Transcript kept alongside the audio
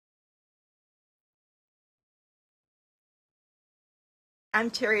I'm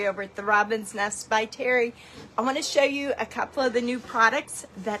Terry over at the Robin's Nest by Terry. I want to show you a couple of the new products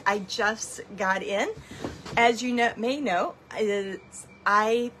that I just got in. As you may know,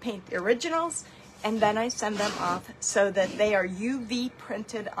 I paint the originals and then I send them off so that they are UV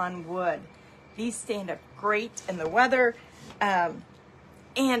printed on wood. These stand up great in the weather, and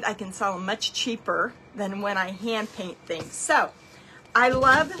I can sell them much cheaper than when I hand paint things. So I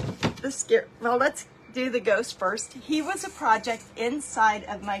love the scare. Well, let's do the ghost first. He was a project inside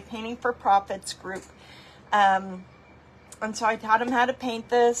of my Painting for Profits group. And so I taught him how to paint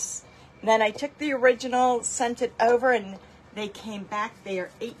this. Then I took the original, sent it over, and they came back. They are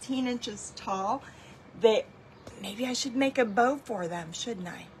 18 inches tall. Maybe I should make a bow for them, shouldn't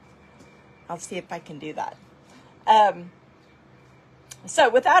I? I'll see if I can do that. So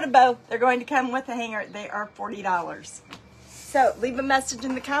without a bow, they're going to come with a hanger. They are $40. So leave a message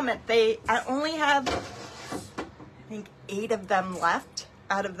in the comment. I only have, I think, 8 of them left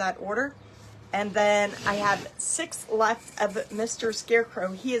out of that order. And then I have 6 left of Mr.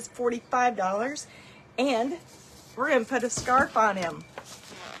 Scarecrow. He is $45. And we're going to put a scarf on him.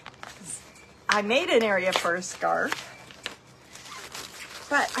 I made an area for a scarf,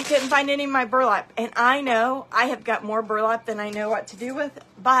 but I couldn't find any of my burlap. And I know I have got more burlap than I know what to do with,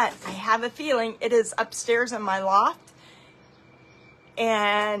 but I have a feeling it is upstairs in my loft.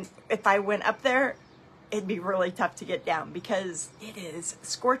 And if I went up there, it'd be really tough to get down because it is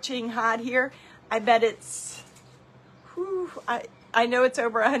scorching hot here. I bet it's, I know it's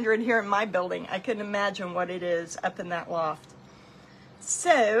over 100 here in my building. I couldn't imagine what it is up in that loft.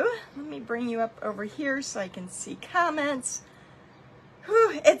 So let me bring you up over here so I can see comments.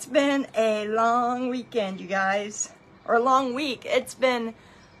 Whew, it's been a long weekend, you guys, or a long week. It's been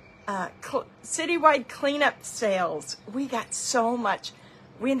citywide cleanup sales. We got so much.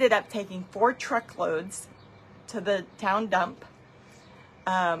 We ended up taking 4 truckloads to the town dump.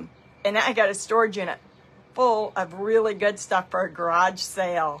 And I got a storage unit full of really good stuff for a garage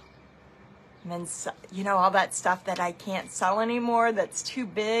sale. And then, you know, all that stuff that I can't sell anymore that's too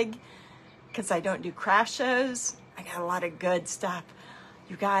big because I don't do craft shows. I got a lot of good stuff.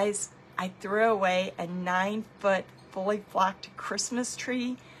 You guys, I threw away a 9-foot fully flocked Christmas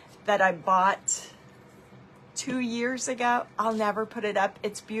tree that I bought 2 years ago. I'll never put it up.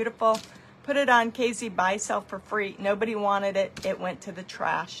 It's beautiful. Put it on KZ Buy Sell for free. Nobody wanted it. It went to the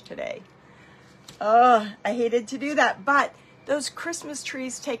trash today. Oh, I hated to do that, but those Christmas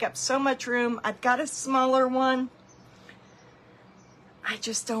trees take up so much room. I've got a smaller one. I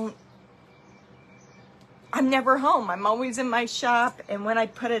just don't, I'm never home. I'm always in my shop, and when I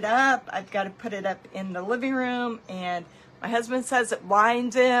put it up, I've got to put it up in the living room, and my husband says it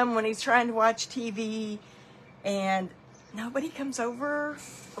blinds him when he's trying to watch TV, and nobody comes over,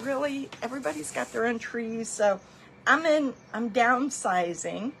 really. Everybody's got their own trees, so I'm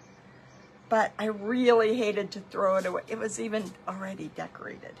downsizing, but I really hated to throw it away. It was even already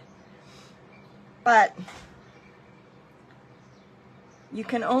decorated. But you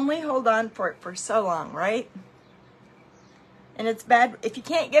can only hold on for it for so long, right? And it's bad if you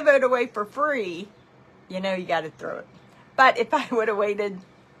can't give it away for free, you know you got to throw it. But if I would have waited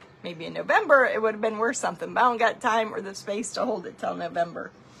maybe in November, it would have been worth something. But I don't got time or the space to hold it till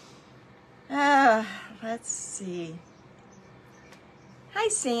November. Let's see. Hi,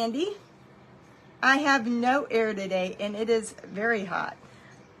 Sandy. I have no air today, and it is very hot.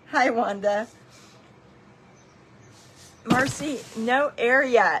 Hi, Wanda. Marcy, no air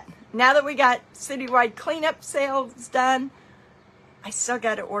yet. Now that we got citywide cleanup sales done, I still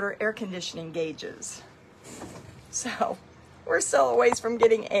got to order air conditioning gauges. So we're still a ways from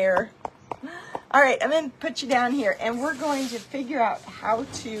getting air. All right, I'm going to put you down here, and we're going to figure out how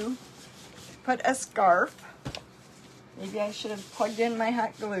to put a scarf. Maybe I should have plugged in my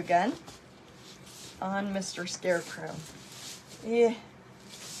hot glue gun on Mr. Scarecrow. Yeah.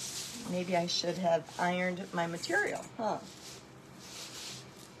 Maybe I should have ironed my material, huh?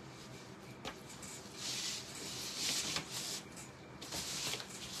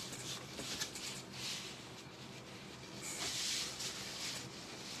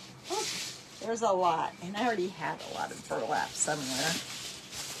 Oh, there's a lot, and I already had a lot of burlap somewhere.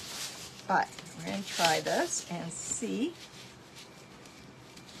 But we're going to try this and see.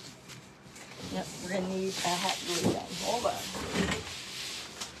 Yep, we're going to need a hot glue gun. Hold on.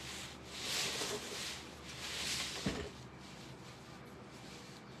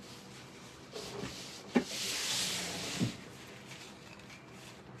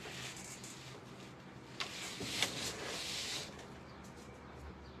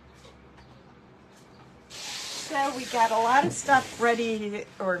 So we got a lot of stuff ready,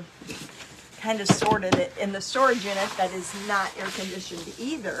 or kind of sorted it in the storage unit that is not air conditioned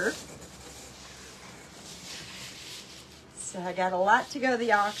either. So I got a lot to go to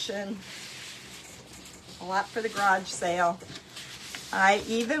the auction, a lot for the garage sale. I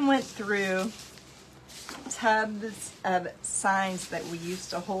even went through tubs of signs that we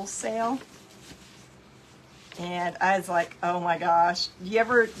used to wholesale. And I was like, oh my gosh, do you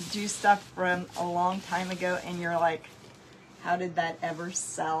ever do stuff from a long time ago and you're like, how did that ever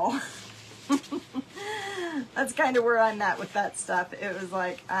sell? That's kind of where I'm at with that stuff. It was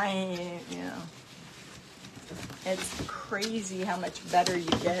like, it's crazy how much better you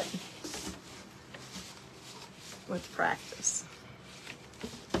get with practice.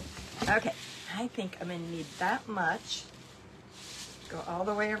 Okay, I think I'm going to need that much. Go all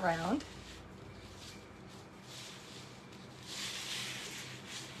the way around.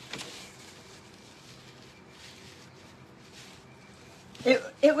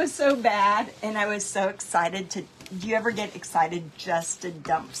 It was so bad, and I was so excited to, do you ever get excited just to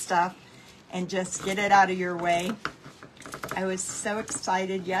dump stuff and just get it out of your way? I was so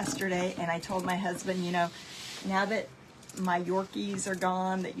excited yesterday, and I told my husband, you know, now that my Yorkies are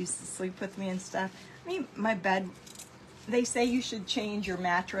gone that used to sleep with me and stuff, I mean, my bed, they say you should change your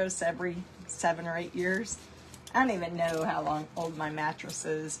mattress every 7 or 8 years. I don't even know how long old my mattress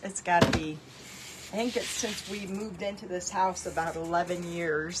is. It's got to be, I think it's since we moved into this house about 11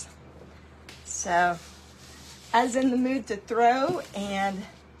 years. So I was in the mood to throw and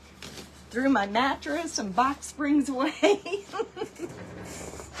threw my mattress and box springs away.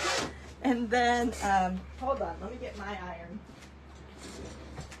 And then, hold on, let me get my iron.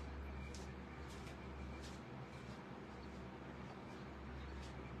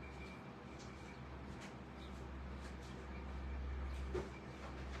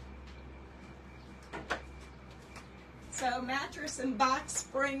 So mattress and box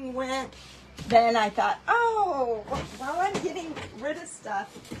spring went. Then I thought, oh, while I'm getting rid of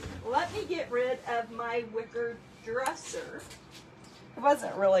stuff, let me get rid of my wicker dresser. It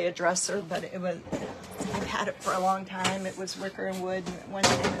wasn't really a dresser, but it was, I've had it for a long time. It was wicker and wood, and one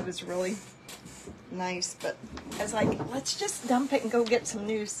time it was really nice, but I was like, let's just dump it and go get some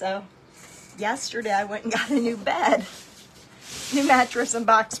new. So yesterday I went and got a new bed, new mattress and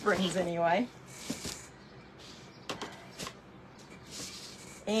box springs anyway.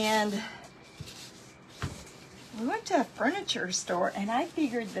 And we went to a furniture store, and I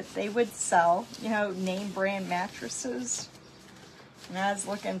figured that they would sell, you know, name brand mattresses. And I was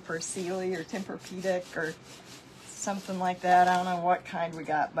looking for Sealy or Tempur-Pedic or something like that. I don't know what kind we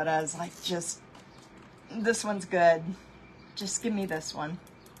got, but I was like, just, this one's good. Just give me this one.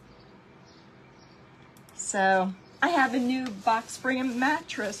 So I have a new box spring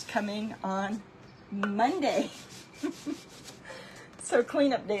mattress coming on Monday. So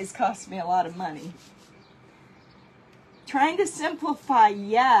cleanup days cost me a lot of money. Trying to simplify,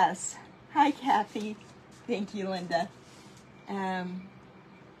 yes. Hi, Kathy. Thank you, Linda.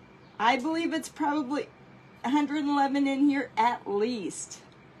 I believe it's probably 111 in here at least.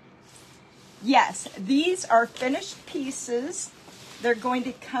 Yes, these are finished pieces. They're going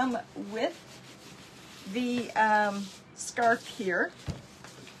to come with the scarf here.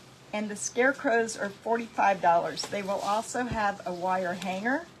 And the scarecrows are $45. They will also have a wire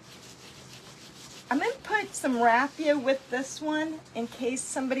hanger. I'm going to put some raffia with this one in case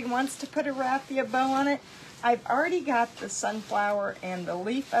somebody wants to put a raffia bow on it. I've already got the sunflower and the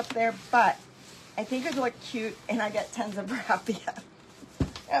leaf up there, but I think it would look cute, and I got tons of raffia.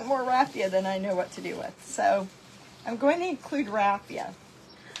 I got more raffia than I know what to do with. So I'm going to include raffia.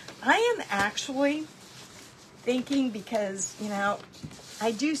 I am actually thinking, because, you know,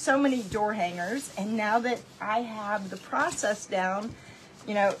 I do so many door hangers, and now that I have the process down,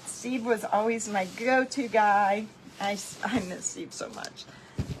 you know, Steve was always my go-to guy. I miss Steve so much.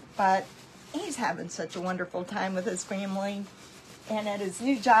 But he's having such a wonderful time with his family, and at his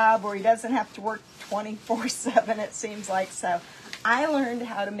new job where he doesn't have to work 24/7, it seems like. So I learned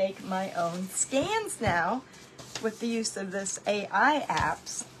how to make my own scans now with the use of this AI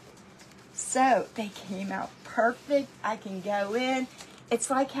apps. So they came out perfect. I can go in. It's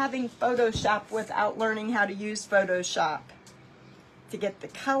like having Photoshop without learning how to use Photoshop to get the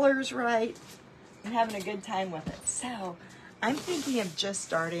colors right. I'm having a good time with it. So I'm thinking of just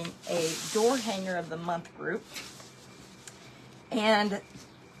starting a door hanger of the month group. And,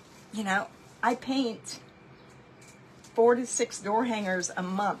 you know, I paint 4 to 6 door hangers a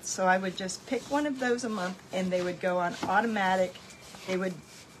month. So I would just pick one of those a month, and they would go on automatic. They would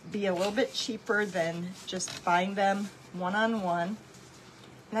be a little bit cheaper than just buying them one-on-one.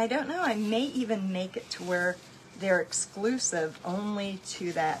 And I don't know, I may even make it to where they're exclusive only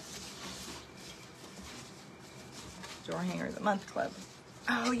to that Door Hanger of the Month Club.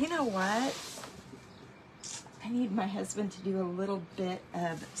 Oh, you know what? I need my husband to do a little bit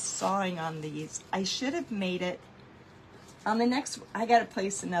of sawing on these. I should have made it on the next. I got to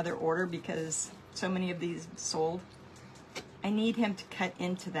place another order because so many of these sold. I need him to cut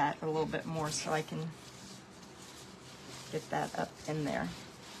into that a little bit more so I can get that up in there.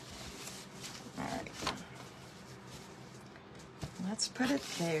 All right. Let's put it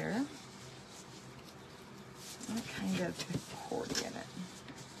there. What kind of accordion it?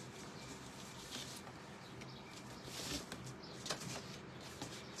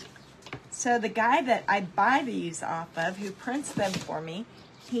 So the guy that I buy these off of, who prints them for me,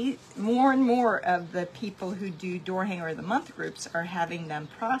 more and more of the people who do Door Hanger of the Month groups are having them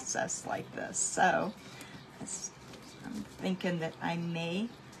processed like this. So I'm thinking that I may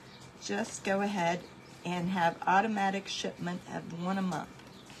just go ahead and have automatic shipment of 1 a month.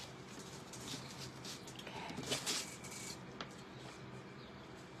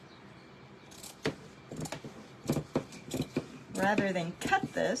 Rather than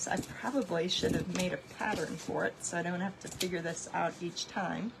cut this, I probably should have made a pattern for it so I don't have to figure this out each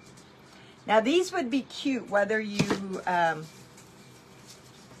time. Now these would be cute whether you,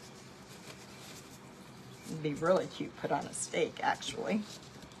 it'd be really cute put on a steak actually.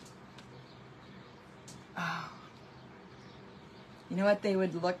 Oh. You know what they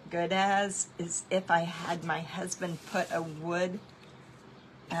would look good as is if I had my husband put a wood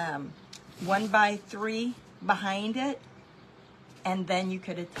 1x3 behind it. And then you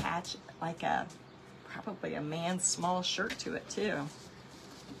could attach like probably a man's small shirt to it too.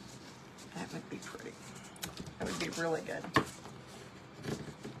 That would be pretty. That would be really good.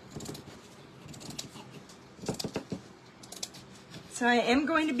 So I am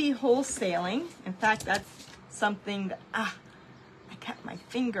going to be wholesaling. In fact, that's something that, I cut my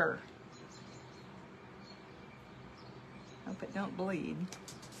finger. Hope it don't bleed.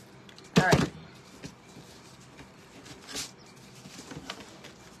 All right.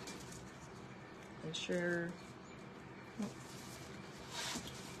 Sure.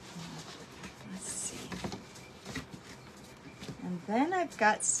 Let's see. And then I've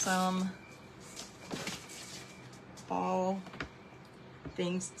got some fall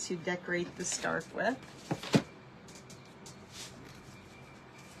things to decorate the scarf with.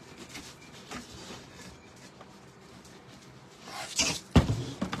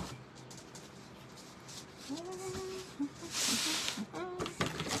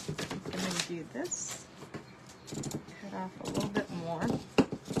 Do this, cut off a little bit more.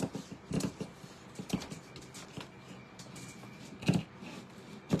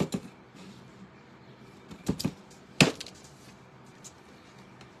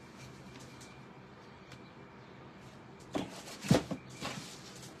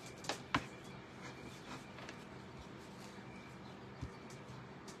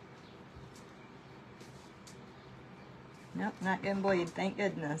 Nope, not gonna bleed, thank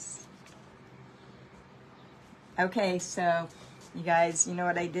goodness. Okay, so you guys, you know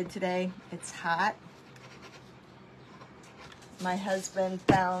what I did today? It's hot. My husband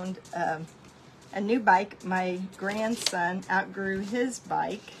found a new bike. My grandson outgrew his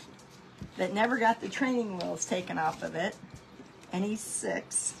bike that never got the training wheels taken off of it, and he's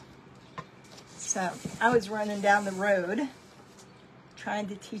 6. So I was running down the road trying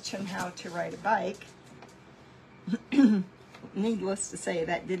to teach him how to ride a bike. Needless to say,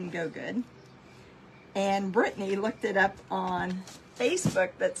 that didn't go good. And Brittany looked it up on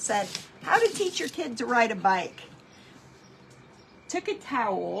Facebook that said, how to teach your kid to ride a bike. Took a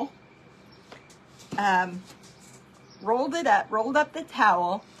towel, rolled up the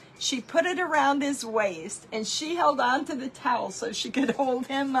towel. She put it around his waist, and she held on to the towel so she could hold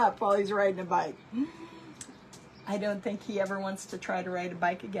him up while he's riding a bike. I don't think he ever wants to try to ride a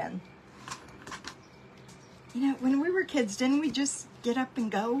bike again. You know, when we were kids, didn't we just get up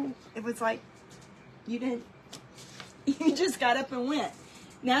and go? It was like, you just got up and went.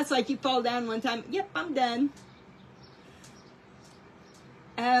 Now it's like you fall down one time, yep, I'm done.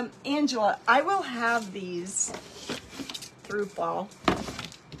 Angela, I will have these through fall.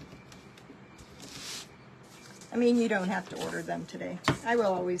 I mean, you don't have to order them today. I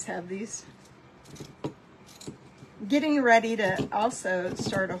will always have these. Getting ready to also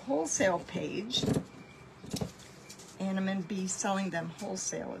start a wholesale page. And I'm going to be selling them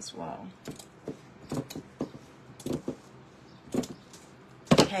wholesale as well.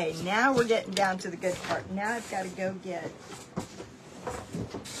 Okay, now we're getting down to the good part. Now I've got to go get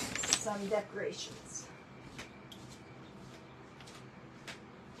some decorations.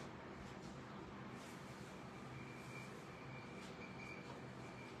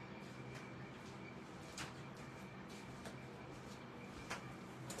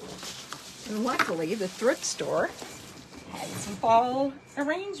 And luckily, the thrift store had some fall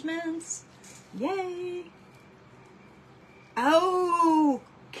arrangements. Yay! Oh,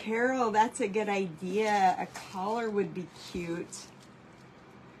 Carol, that's a good idea. A collar would be cute.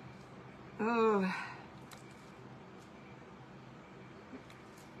 Oh,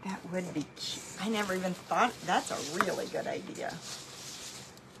 that would be cute. I never even thought, that's a really good idea.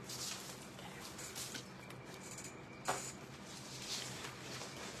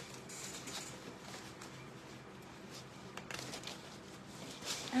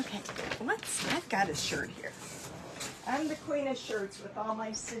 Okay, I've got a shirt here. I'm the queen of shirts with all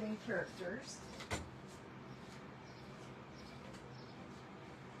my sitting characters.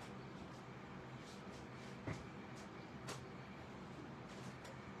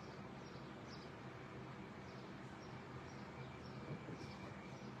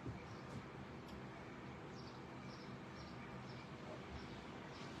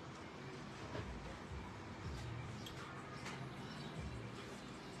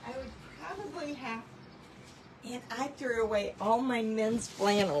 I would probably have, and I threw away all my men's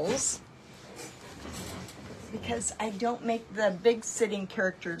flannels because I don't make the big sitting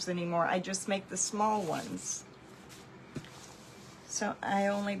characters anymore. I just make the small ones. So I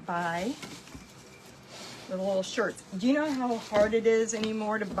only buy the little shirts. Do you know how hard it is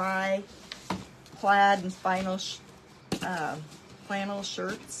anymore to buy plaid and flannel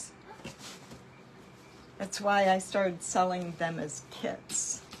shirts? That's why I started selling them as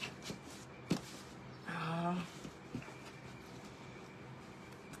kits.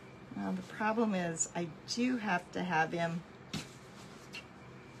 Now the problem is I do have to have him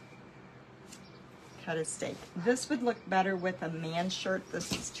cut a steak. This would look better with a man shirt.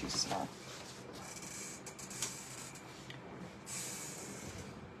 This is too small.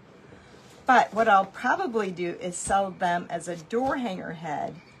 But what I'll probably do is sell them as a door hanger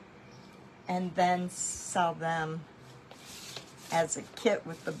head and then sell them as a kit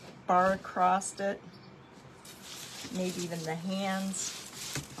with the bar across it. Maybe even the hands.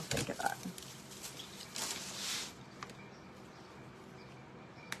 I'll think of that.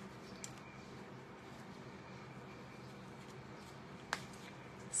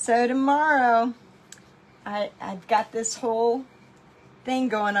 So tomorrow, I've got this whole thing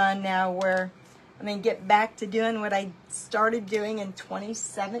going on now where I'm going to get back to doing what I started doing in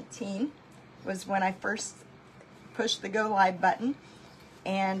 2017, was when I first pushed the go live button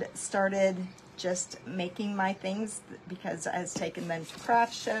and started just making my things because I was taking them to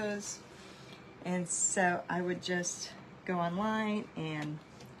craft shows. And so I would just go online and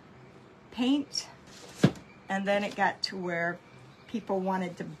paint. And then it got to where people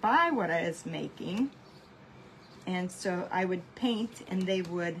wanted to buy what I was making. And so I would paint and they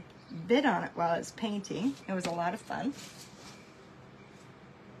would bid on it while I was painting. It was a lot of fun.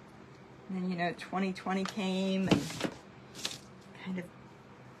 And then, you know, 2020 came and kind of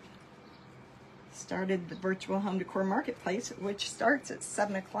started the virtual home decor marketplace, which starts at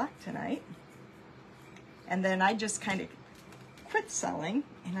 7 o'clock tonight. And then I just kind of quit selling,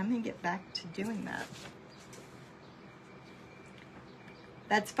 and I'm going to get back to doing that.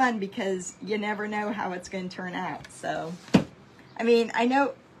 That's fun because you never know how it's going to turn out. So, I mean, I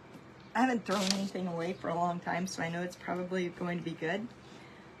know I haven't thrown anything away for a long time, so I know it's probably going to be good.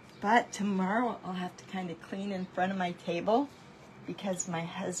 But tomorrow I'll have to kind of clean in front of my table because my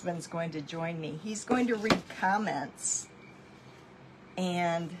husband's going to join me. He's going to read comments,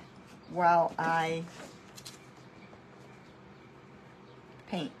 and while I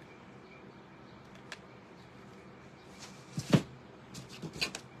paint.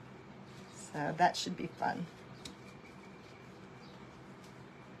 So that should be fun.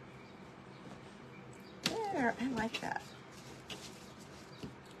 There, I like that.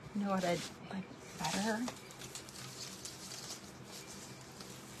 You know what I'd like better?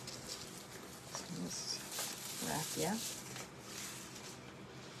 Just raffia.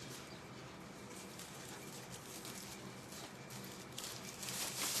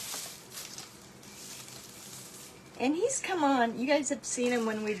 And he's come on. You guys have seen him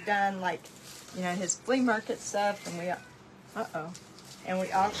when we've done, like, you know, his flea market stuff, and we, and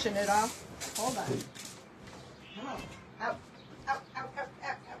we auction it off. Hold on. Come on. Out, out, out, out,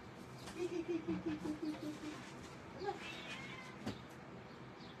 out, out. Come on.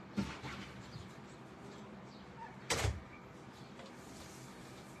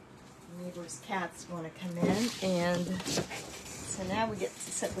 Neighbor's cats want to come in, and so now we get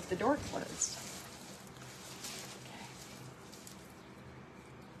to sit with the door closed.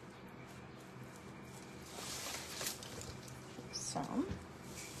 Some.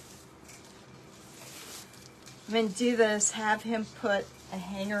 I'm going to do this, have him put a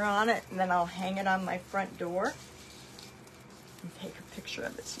hanger on it, and then I'll hang it on my front door. And take a picture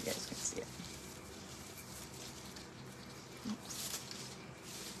of it so you guys can see it. Oops.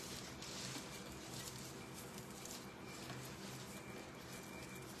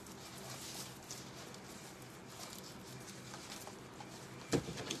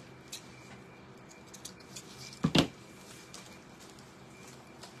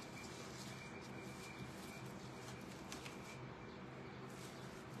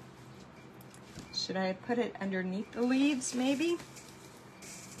 Should I put it underneath the leaves, maybe?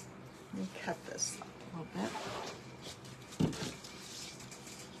 Let me cut this a little bit.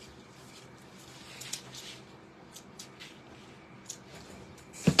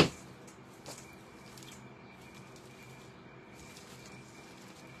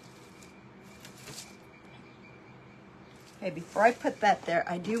 Okay, before I put that there,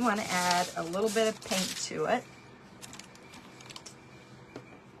 I do want to add a little bit of paint to it.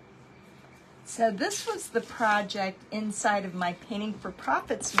 So this was the project inside of my Painting for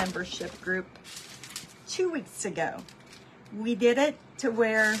Profits membership group 2 weeks ago. We did it to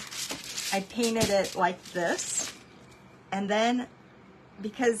where I painted it like this. And then,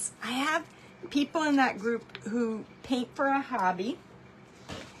 because I have people in that group who paint for a hobby,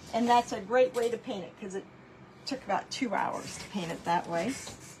 and that's a great way to paint it because it took about 2 hours to paint it that way.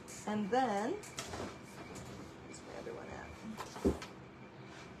 And then, where's my other one at?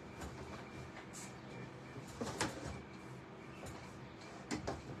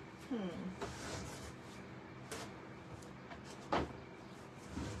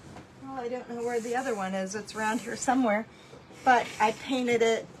 Well, I don't know where the other one is. It's around here somewhere. But I painted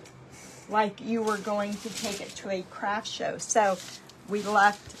it like you were going to take it to a craft show. So we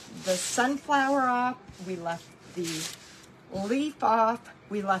left the sunflower off, we left the leaf off,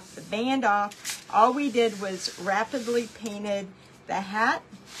 we left the band off. All we did was rapidly painted the hat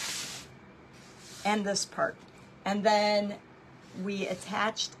and this part. And then we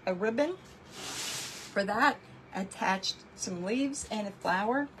attached a ribbon for that, attached some leaves and a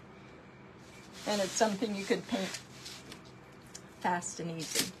flower. And it's something you could paint fast and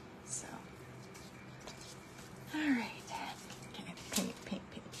easy. So, all right. Okay, paint.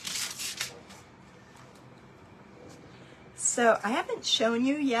 So I haven't shown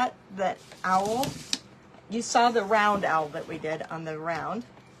you yet that owl. You saw the round owl that we did on the round.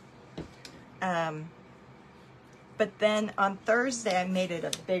 But then on Thursday I made it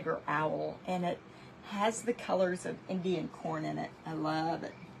a bigger owl, and it has the colors of Indian corn in it. I love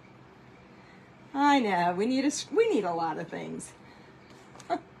it. I know, we need a lot of things.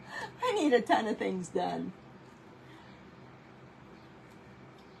 I need a ton of things done.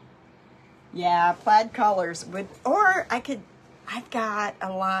 Yeah, plaid colors would, or I've got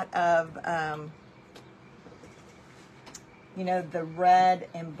a lot of, you know, the red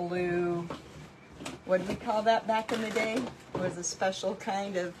and blue, what did we call that back in the day? It was a special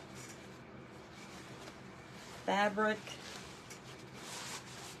kind of fabric.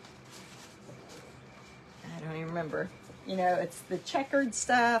 I don't even remember. You know, it's the checkered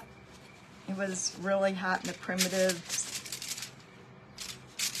stuff. It was really hot in the primitives.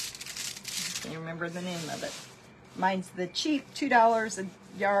 I can't remember the name of it. Mine's the cheap $2 a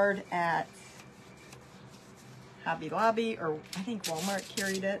yard at Hobby Lobby, or I think Walmart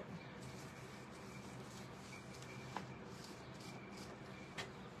carried it.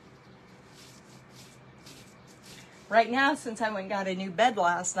 Right now, since I went and got a new bed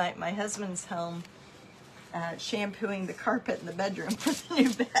last night, my husband's home shampooing the carpet in the bedroom for the new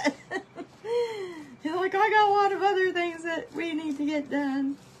bed. He's like, I got a lot of other things that we need to get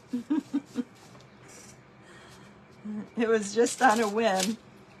done. It was just on a whim.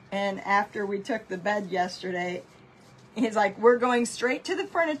 And after we took the bed yesterday, he's like, we're going straight to the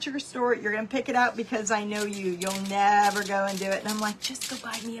furniture store. You're going to pick it out because I know you. You'll never go and do it. And I'm like, just go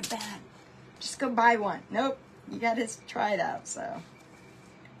buy me a bed. Just go buy one. Nope. You got to try it out. So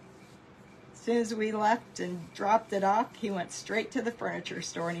as soon as we left and dropped it off, he went straight to the furniture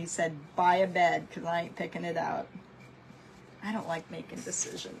store and he said, buy a bed because I ain't picking it out. I don't like making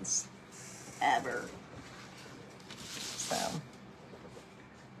decisions. Ever.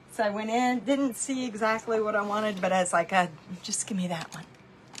 So I went in, didn't see exactly what I wanted, but I was like, just give me that one.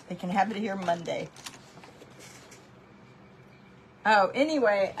 They can have it here Monday. Oh,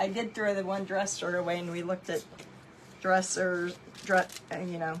 anyway, I did throw the one dresser away, and we looked at dressers,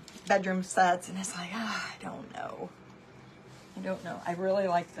 you know, bedroom sets, and it's like, I don't know. I really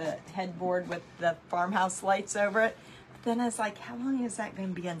like the headboard with the farmhouse lights over it. But then I was like, how long is that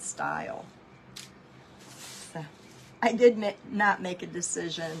going to be in style? So I did not make a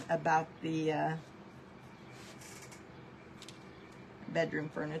decision about the bedroom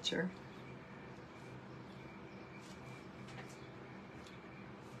furniture.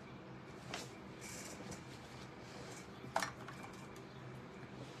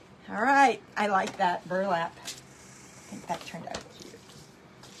 All right, I like that burlap. I think that turned out cute.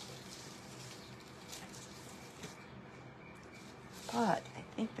 But I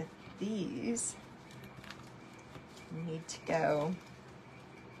think that these need to go.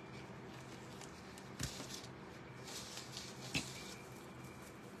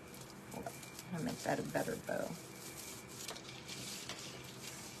 Hold on, I'm gonna make that a better bow.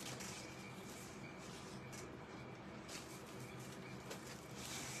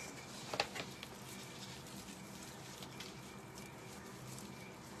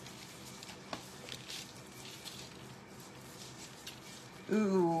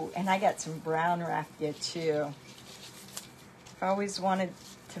 Ooh, and I got some brown raffia too. I've always wanted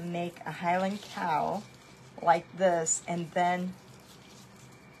to make a Highland cowl like this, and then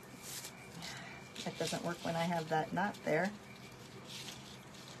that doesn't work when I have that knot there.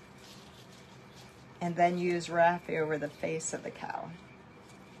 And then use raffia over the face of the cowl.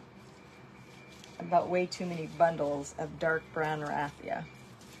 I bought way too many bundles of dark brown raffia.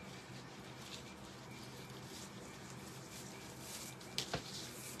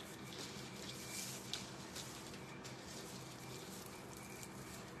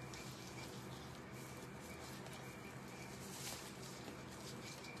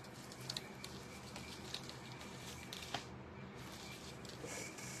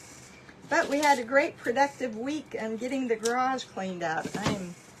 But we had a great productive week on getting the garage cleaned out.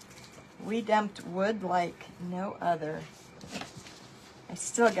 We dumped wood like no other. I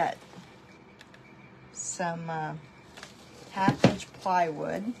still got some half-inch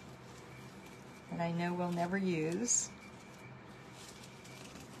plywood that I know we'll never use.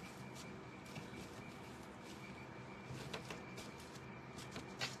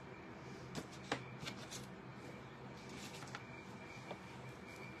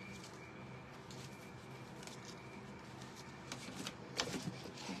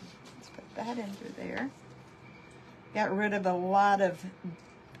 That into there. Got rid of a lot of,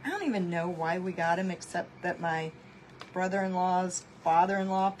 I don't even know why we got him, except that my brother-in-law's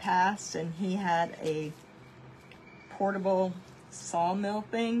father-in-law passed and he had a portable sawmill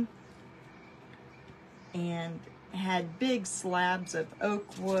thing and had big slabs of oak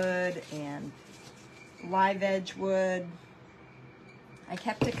wood and live edge wood. I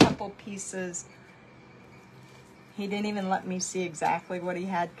kept a couple pieces. He didn't even let me see exactly what he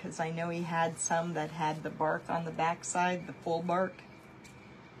had because I know he had some that had the bark on the backside, the full bark.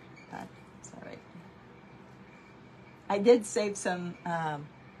 But it's all right. I did save some,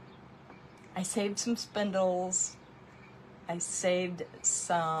 I saved some spindles. I saved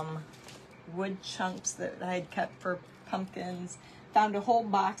some wood chunks that I had cut for pumpkins. Found a whole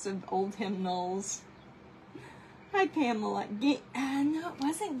box of old hymnals. Hi, Pamela. No, it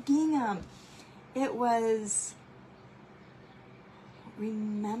wasn't gingham. It was...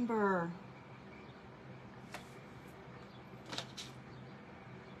 Remember.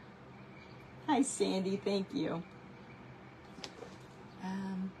 Hi, Sandy. Thank you.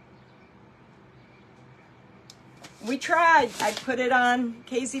 We tried. I put it on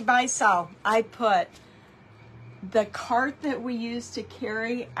KZ Buy Sell. I put the cart that we used to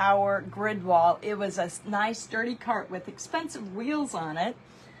carry our grid wall. It was a nice, sturdy cart with expensive wheels on it.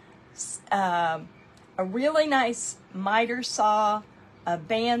 A really nice miter saw. The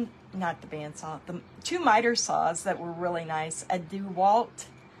two miter saws that were really nice, a DeWalt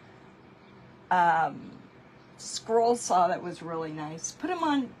scroll saw that was really nice. Put them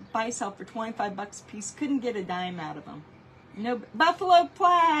on buy sell for 25 bucks a piece. Couldn't get a dime out of them. No buffalo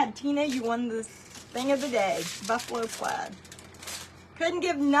plaid. Tina, you won the thing of the day. Buffalo plaid. Couldn't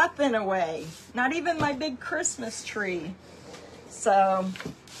give nothing away. Not even my big Christmas tree. So,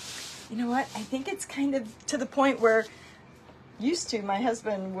 you know what? I think it's kind of to the point where my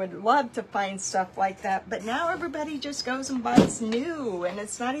husband would love to find stuff like that, but now everybody just goes and buys new, and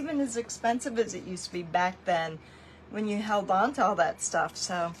it's not even as expensive as it used to be back then when you held on to all that stuff.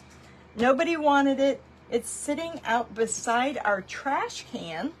 So nobody wanted it. It's sitting out beside our trash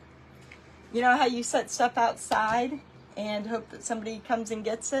can. You know how you set stuff outside and hope that somebody comes and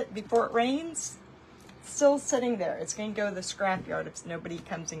gets it before it rains? It's still sitting there. It's going to go to the scrapyard if nobody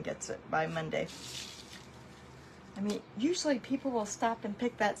comes and gets it by Monday. I mean, usually people will stop and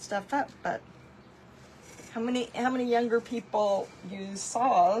pick that stuff up, but how many younger people use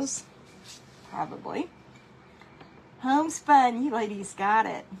saws? Probably. Homespun, you ladies got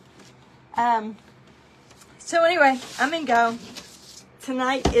it. So anyway, I'm gonna go.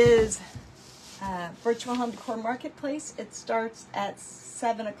 Tonight is Virtual Home Decor Marketplace. It starts at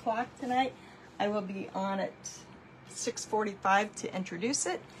 7 o'clock tonight. I will be on at 6:45 to introduce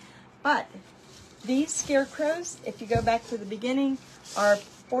it. But these scarecrows, if you go back to the beginning, are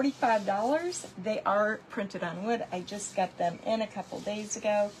 $45. They are printed on wood. I just got them in a couple days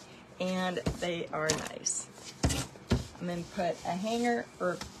ago, and they are nice. I'm going to put a hanger,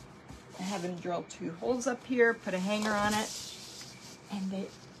 or I have them drill 2 holes up here, put a hanger on it, and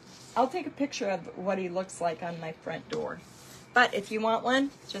I'll take a picture of what he looks like on my front door. But if you want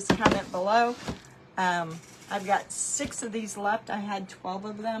one, just comment below. I've got 6 of these left. I had 12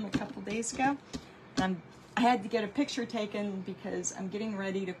 of them a couple days ago. I had to get a picture taken because I'm getting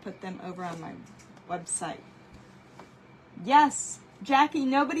ready to put them over on my website. Yes, Jackie,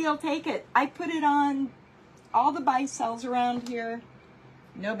 nobody will take it. I put it on all the buy sells around here.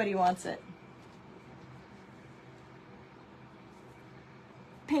 Nobody wants it.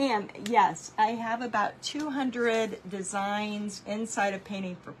 Pam, yes, I have about 200 designs inside of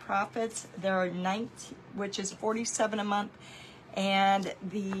Painting for Profits. There are 19, which is $47 a month, and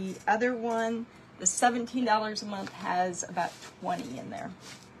the other one, the $17 a month, has about 20 in there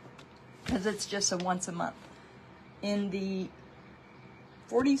because it's just a once a month. In the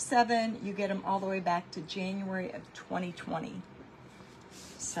 47, you get them all the way back to January of 2020.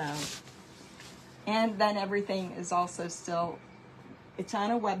 So, and then everything is also still, it's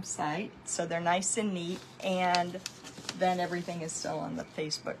on a website, so they're nice and neat, and then everything is still on the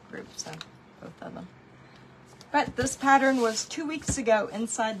Facebook group, so both of them. But this pattern was 2 weeks ago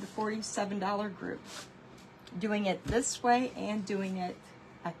inside the $47 group. Doing it this way and doing it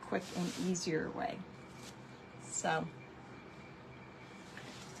a quick and easier way. So,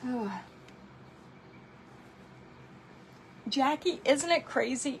 Jackie, isn't it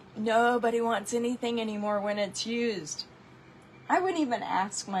crazy? Nobody wants anything anymore when it's used. I wouldn't even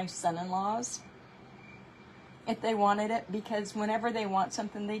ask my son-in-laws if they wanted it, because whenever they want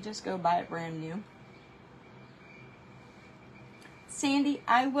something, they just go buy it brand new. Sandy,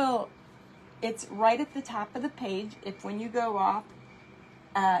 I will, it's right at the top of the page. If when you go off,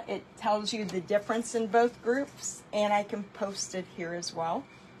 it tells you the difference in both groups, and I can post it here as well.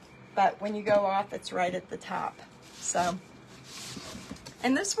 But when you go off, it's right at the top. So,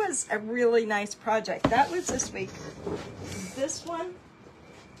 and this was a really nice project. That was this week. This one,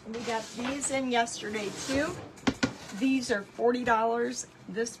 we got these in yesterday too. These are $40.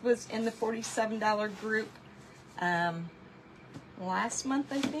 This was in the $47 group last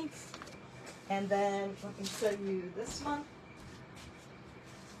month, I think. And then let me show you this month.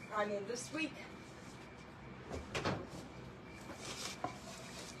 This week.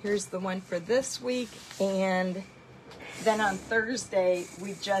 Here's the one for this week, and then on Thursday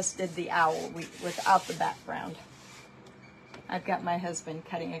we just did the owl without the background. I've got my husband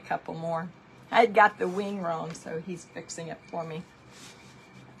cutting a couple more. I had got the wing wrong, so he's fixing it for me.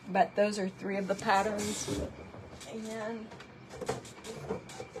 But those are 3 of the patterns, and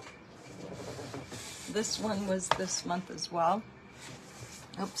this one was this month as well.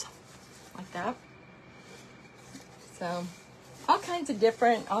 Oops, like that. So, all kinds of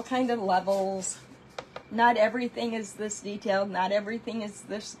different, all kinds of levels. Not everything is this detailed, not everything is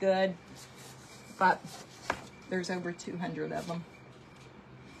this good, but there's over 200 of them.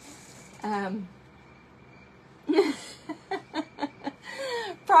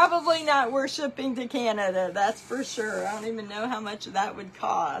 Probably not worth shipping to Canada, that's for sure. I don't even know how much that would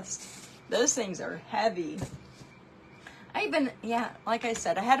cost. Those things are heavy. Like I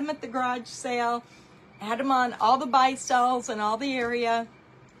said, I had them at the garage sale. I had them on all the buy sells in all the area.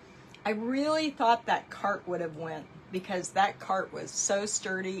 I really thought that cart would have went, because that cart was so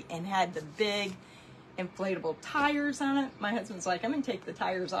sturdy and had the big inflatable tires on it. My husband's like, I'm going to take the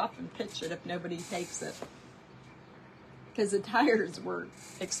tires off and pitch it if nobody takes it, because the tires were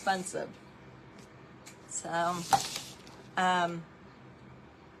expensive. So,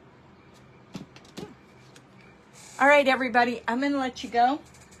 all right, everybody, I'm going to let you go.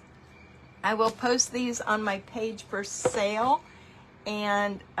 I will post these on my page for sale,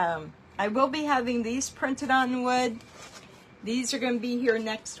 and I will be having these printed on wood. These are going to be here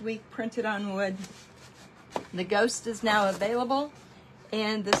next week, printed on wood. The ghost is now available,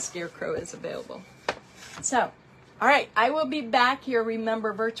 and the scarecrow is available. So, all right, I will be back here.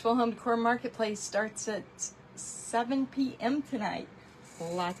 Remember, Virtual Home Decor Marketplace starts at 7 p.m. tonight.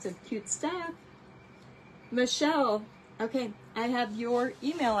 Lots of cute stuff. Michelle, okay, I have your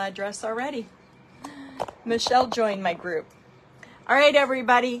email address already. Michelle joined my group. All right,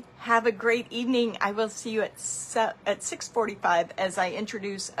 everybody, have a great evening. I will see you at 6:45 as I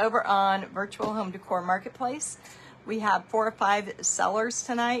introduce over on Virtual Home Decor Marketplace. We have 4 or 5 sellers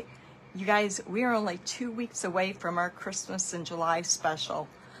tonight, You guys, we are only 2 weeks away from our Christmas in July special.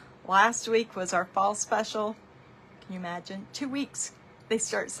 Last week was our fall special. Can you imagine? 2 weeks, they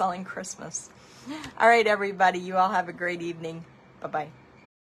start selling Christmas. All right, everybody, you all have a great evening. Bye-bye.